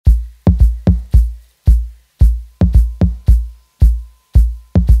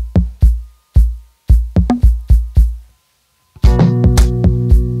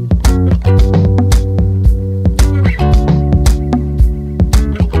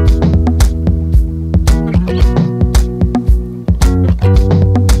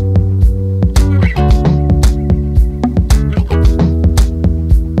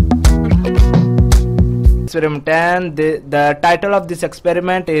experiment 10. The title of this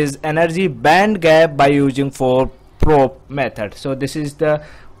experiment is energy band gap by using 4 probe method. So this is the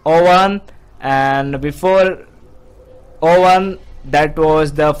oven, and before oven that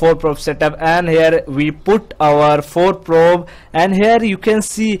was the 4 probe setup, and here we put our 4 probe, and here you can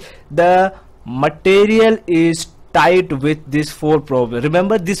see the material is tight with this 4 probe.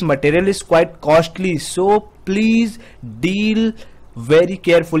 Remember, this material is quite costly, so please deal very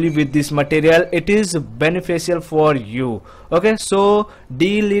carefully with this material. It is beneficial for you. Okay, so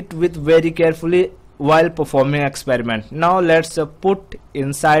deal it with very carefully while performing experiment. Now let's put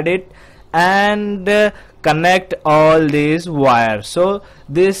inside it and connect all these wires. So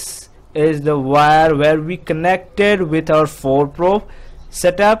this is the wire where we connected with our 4 probe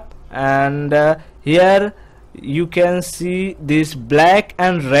setup, and here you can see this black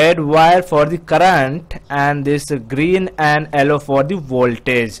and red wire for the current, and this green and yellow for the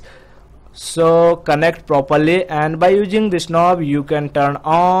voltage. So connect properly, and by using this knob you can turn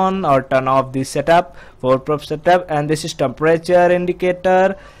on or turn off the setup, 4 probe setup. And this is temperature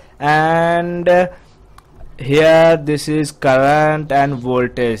indicator, and here this is current and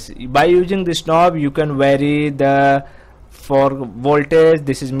voltage. By using this knob you can vary the for voltage.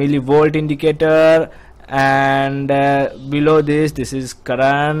 This is millivolt indicator, and below this is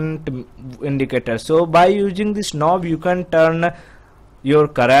current indicator. So by using this knob you can turn your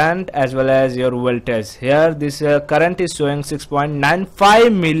current as well as your voltage. Here this current is showing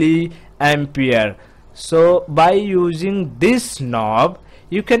 6.95 milliampere. So by using this knob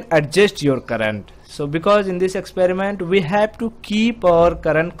you can adjust your current. So because in this experiment we have to keep our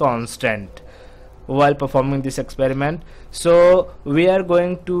current constant while performing this experiment, so we are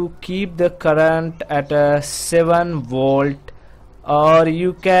going to keep the current at a 7 volt, or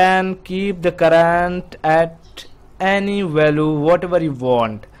you can keep the current at any value whatever you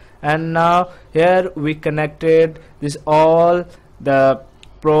want. And now here we connected this all the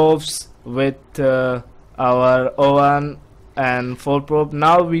probes with our oven and 4 probe.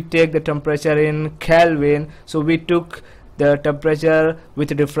 Now we take the temperature in Kelvin. So we took the temperature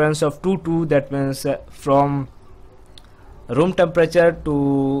with a difference of 2, that means from room temperature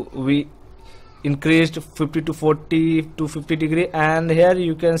to we increased 50 to 40 to 50 degree, and here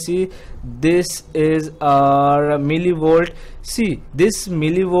you can see this is our millivolt. See, this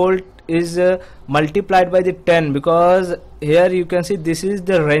millivolt is multiplied by the 10, because here you can see this is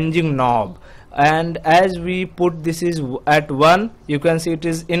the ranging knob, and as we put this is at 1, you can see it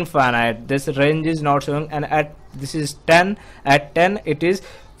is infinite. This range is not showing, and at this is 10, at 10 it is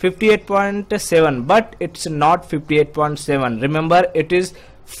 58.7, but it's not 58.7. remember, it is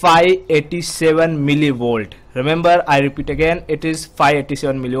 587 millivolt. Remember, I repeat again, it is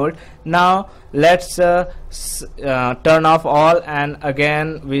 587 millivolt. Now let's turn off all, and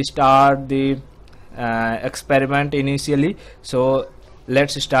again we start the experiment initially. So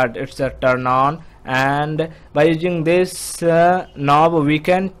let's start. It's a turn on, and by using this knob we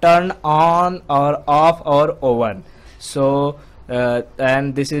can turn on or off our oven. So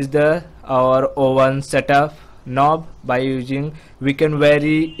and this is the our oven setup knob. By using we can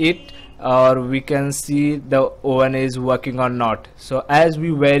vary it, or we can see the oven is working or not. So as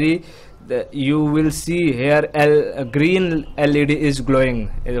we vary, you will see here green LED is glowing.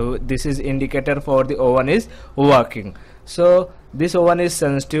 This is indicator for the oven is working. So this oven is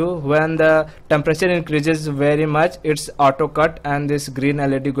sensitive. When the temperature increases very much, it's auto cut, and this green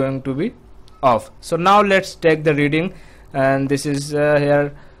LED going to be off. So now let's take the reading, and this is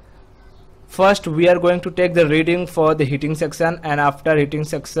here. First we are going to take the reading for the heating section, and after heating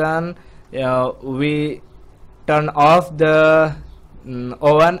section we turn off the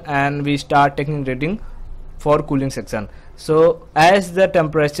oven and we start taking reading for cooling section. So as the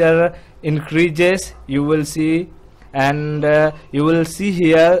temperature increases, you will see, and you will see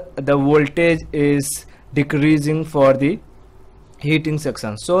here the voltage is decreasing for the heating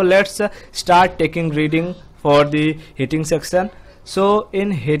section. So let's start taking reading for the heating section. So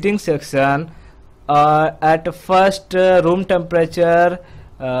in heating section, at first room temperature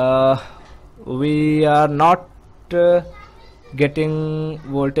we are not getting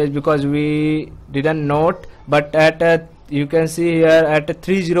voltage because we didn't note, but at you can see here at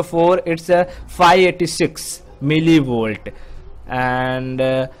 304 it's a 586 millivolt, and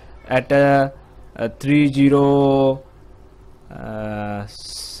at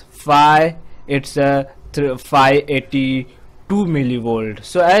 305 it's a 582 millivolt.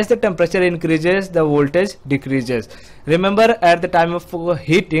 So as the temperature increases, the voltage decreases. Remember, at the time of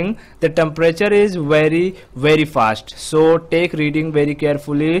heating the temperature is very fast, so take reading very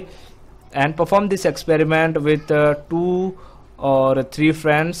carefully and perform this experiment with 2 or 3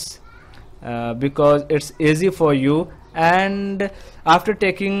 friends, because it's easy for you. And after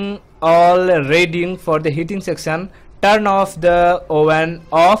taking all reading for the heating section, turn off the oven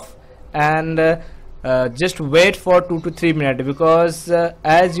off and just wait for 2 to 3 minutes, because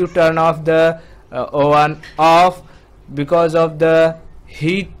as you turn off the oven off, because of the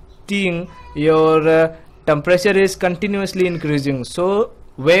heating, your temperature is continuously increasing. So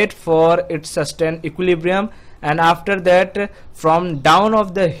wait for its sustained equilibrium, and after that, from down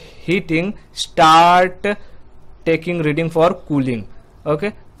of the heating, start taking reading for cooling.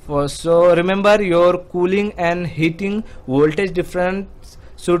 Okay, so remember, your cooling and heating voltage difference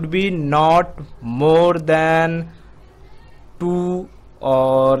should be not more than 2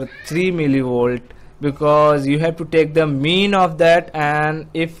 or 3 millivolt, because you have to take the mean of that, and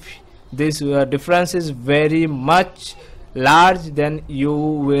if this difference is very much large, then you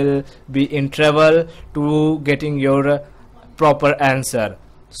will be in trouble to getting your proper answer.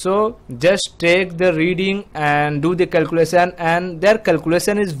 So just take the reading and do the calculation, and their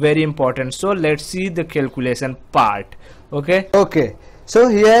calculation is very important. So let's see the calculation part. Okay, so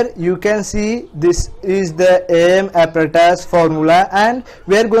here you can see this is the AM apparatus formula, and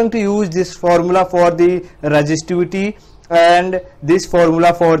we are going to use this formula for the resistivity and this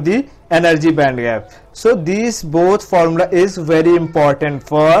formula for the energy band gap. So these both formula is very important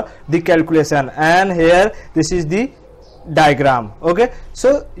for the calculation, and here this is the diagram. Okay,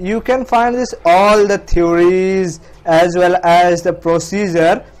 so you can find this all the theories as well as the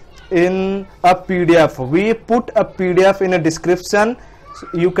procedure in a PDF. We put a PDF in a description, so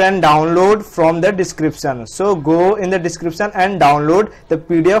you can download from the description. So go in the description and download the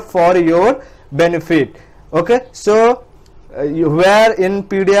PDF for your benefit. Okay, so where in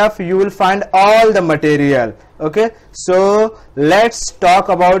PDF you will find all the material. Okay, so let's talk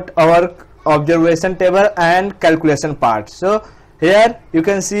about our observation table and calculation part. So here you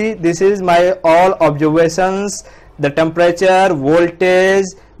can see this is my all observations, the temperature, voltage,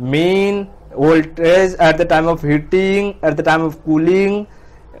 mean voltage at the time of heating, at the time of cooling,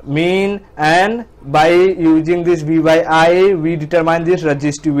 mean, and by using this V by I we determine this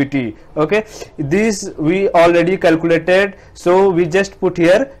resistivity. Okay, this we already calculated, so we just put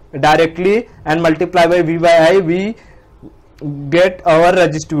here directly and multiply by V by I, we get our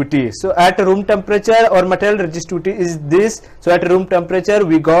resistivity. So at room temperature or material resistivity is this, so at room temperature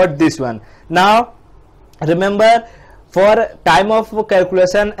we got this one. Now remember, for time of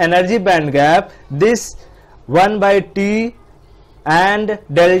calculation energy band gap, this 1 by T and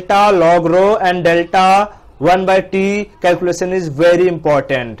delta log rho and delta 1 by T calculation is very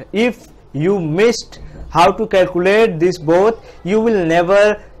important. If you missed how to calculate this both, you will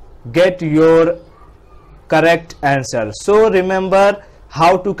never get your correct answer. So remember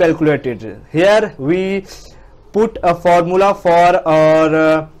how to calculate it. Here we put a formula for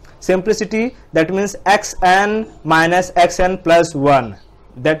our simplicity, that means xn minus xn plus 1.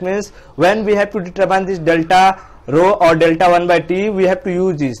 That means when we have to determine this delta rho or delta 1 by T, we have to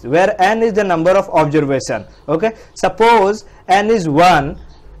use this, where n is the number of observation. Okay, suppose n is 1,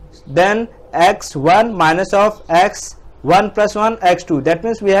 then x1 minus of x1 plus 1 x2. That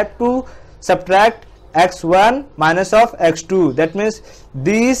means we have to subtract x1 minus of x2. That means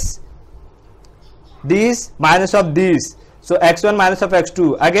these minus of these. So x1 minus of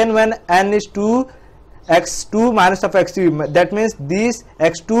x2. Again, when n is 2, x2 minus of x3. That means this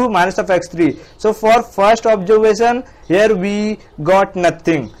x2 minus of x3. So for first observation, here we got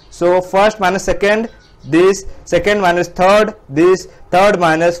nothing. So first minus second, this second minus third, this third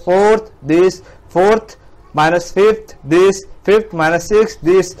minus fourth, this fourth minus fifth, this fifth minus sixth,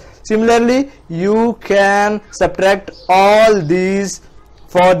 this. Similarly, you can subtract all these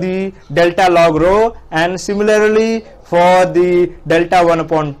for the delta log rho, and similarly for the delta 1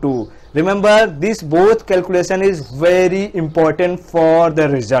 upon 2. Remember, this both calculation is very important for the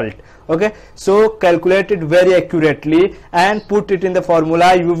result. Okay, so calculate it very accurately and put it in the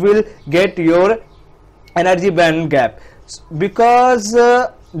formula. You will get your energy band gap, because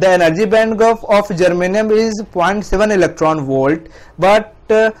the energy band gap of germanium is 0.7 electron volt, but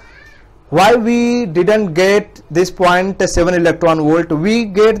why we didn't get this 0.7 electron volt? We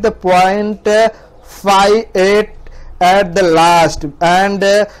get the 0.58 at the last, and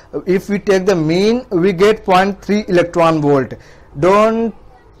if we take the mean, we get 0.3 electron volt. Don't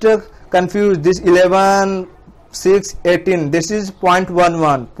confuse this 11, 6, 18. This is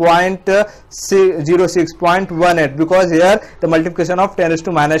 0.11, 0.06, 0.18, because here the multiplication of 10 raised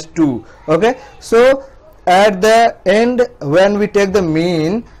to minus 2. Okay, so at the end, when we take the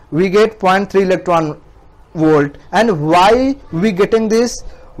mean, we get 0.3 electron volt. And why we getting this,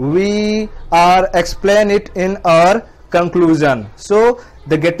 we are explain it in our conclusion. So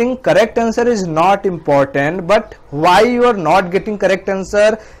the getting correct answer is not important, but why you are not getting correct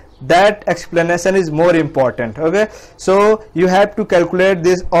answer, that explanation is more important. Okay, so you have to calculate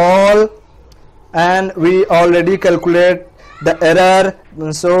this all, and we already calculate the error.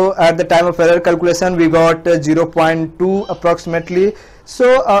 So at the time of error calculation we got 0.2 approximately.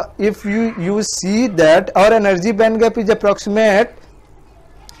 So if you see that our energy band gap is approximate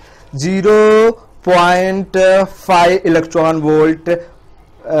 0.5 electron volt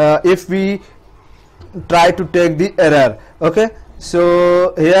if we try to take the error. Okay,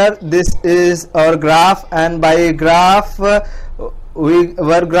 so here this is our graph, and by graph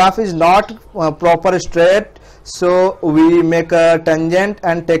our graph is not proper straight, so we make a tangent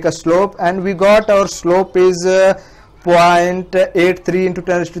and take a slope, and we got our slope is 0.83 into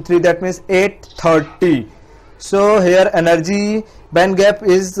 10⁻³, that means 830. So here energy band gap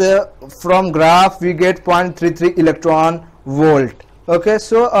is from graph we get 0.33 electron volt. Okay,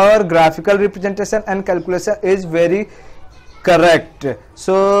 so our graphical representation and calculation is very correct.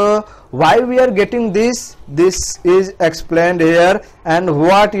 So why we are getting this is explained here, and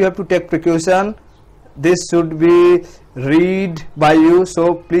what you have to take precaution, this should be read by you,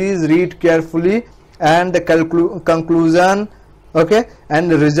 so please read carefully, and the conclusion, okay, and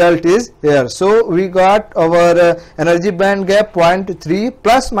the result is here. So we got our energy band gap 0.3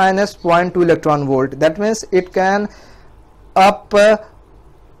 plus minus 0.2 electron volt, that means it can up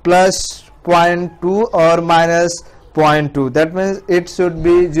plus 0.2 or minus 0.2, that means it should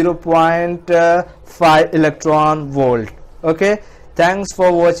be 0.5 electron volt. Okay, thanks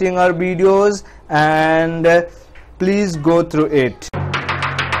for watching our videos, and please go through it.